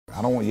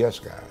I don't want yes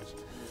guys.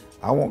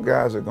 I want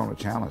guys that are going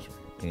to challenge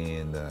me.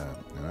 And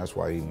that's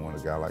why I even want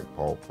a guy like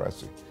Paul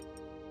Pressey.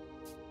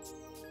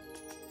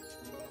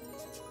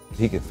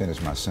 He can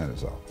finish my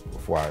sentence off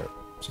before I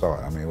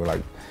start. I mean,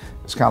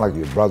 it's kind of like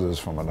your brothers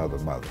from another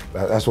mother.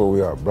 That's what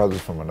we are,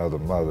 brothers from another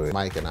mother.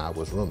 Mike and I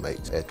was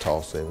roommates at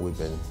Tulsa, and we've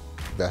been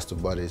best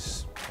of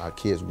buddies. Our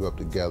kids grew up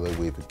together,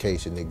 we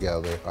vacationed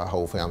together. Our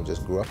whole family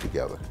just grew up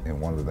together. And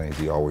one of the things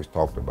he always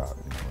talked about,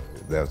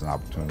 if there's an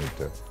opportunity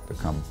to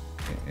come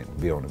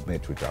and be on the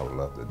bench, which I would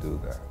love to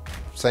do that.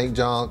 St.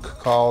 John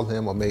called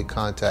him or made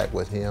contact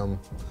with him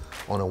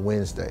on a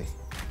Wednesday.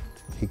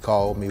 He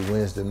called me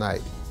Wednesday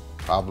night.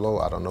 Pablo,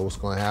 I don't know what's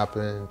going to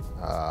happen.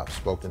 I've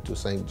spoken to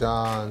St.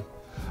 John.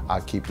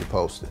 I'll keep you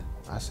posted.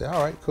 I said,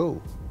 all right,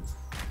 cool.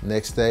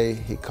 Next day,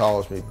 he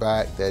calls me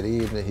back that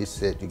evening. He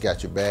said, you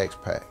got your bags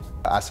packed?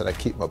 I said, I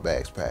keep my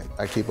bags packed.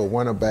 I keep a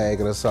winter bag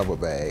and a summer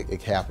bag.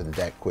 It happened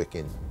that quick.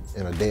 In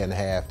a day and a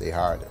half, they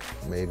hired him.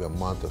 Maybe a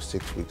month or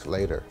 6 weeks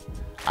later,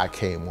 I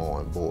came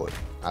on board.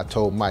 I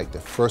told Mike the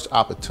first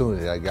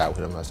opportunity I got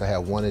with him, I said, I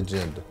have one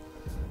agenda.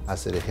 I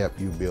said, to help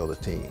you build a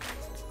team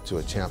to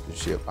a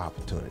championship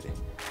opportunity.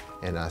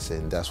 And I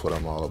said, and that's what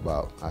I'm all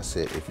about. I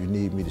said, if you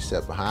need me to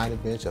sit behind the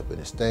bench, up in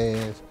the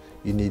stands,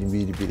 you need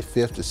me to be the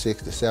 5th, the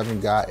 6th, the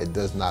 7th guy, it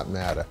does not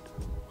matter.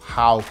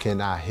 How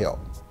can I help?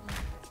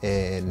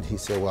 And he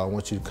said, well, I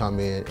want you to come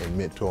in and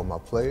mentor my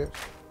players.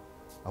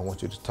 I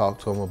want you to talk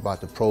to them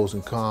about the pros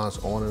and cons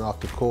on and off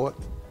the court.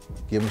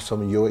 Give them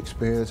some of your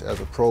experience as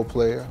a pro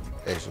player,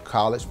 as a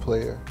college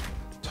player.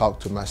 Talk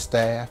to my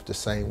staff the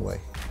same way.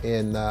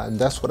 And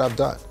that's what I've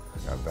done.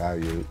 I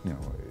value,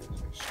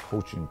 his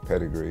coaching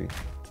pedigree.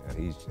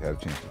 He's had a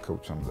chance to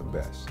coach some of the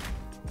best.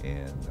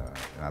 And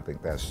I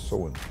think that's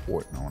so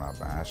important on our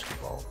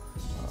basketball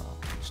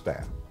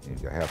staff.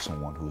 You have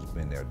someone who's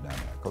been there, done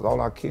that. Because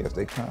all our kids,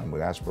 they come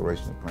with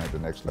aspirations of playing at the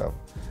next level.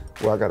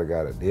 Well, I got a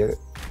guy that did it,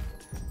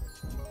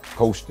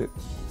 coached it,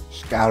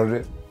 scouted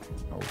it,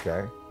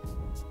 okay?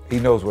 He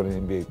knows what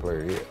an NBA player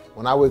is.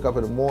 When I wake up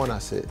in the morning, I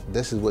said,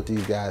 this is what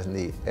these guys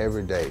need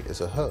every day.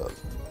 It's a hug.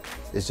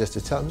 It's just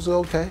to tell them, it's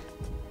okay.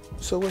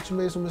 So what, you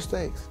made some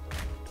mistakes.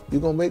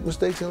 You're gonna make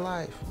mistakes in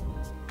life.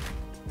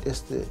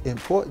 It's the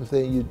important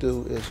thing you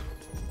do is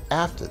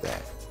after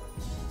that,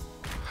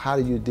 how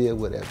do you deal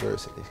with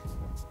adversity?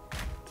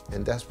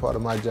 And that's part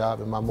of my job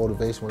and my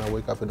motivation when I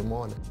wake up in the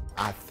morning.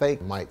 I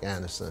thank Mike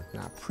Anderson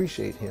and I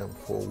appreciate him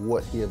for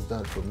what he has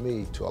done for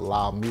me to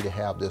allow me to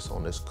have this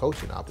on this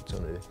coaching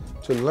opportunity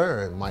to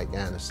learn Mike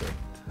Anderson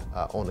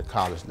on the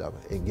college level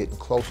and getting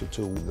closer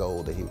to the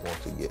goal that he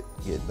wants to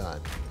get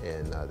done.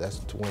 And that's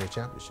to win a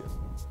championship.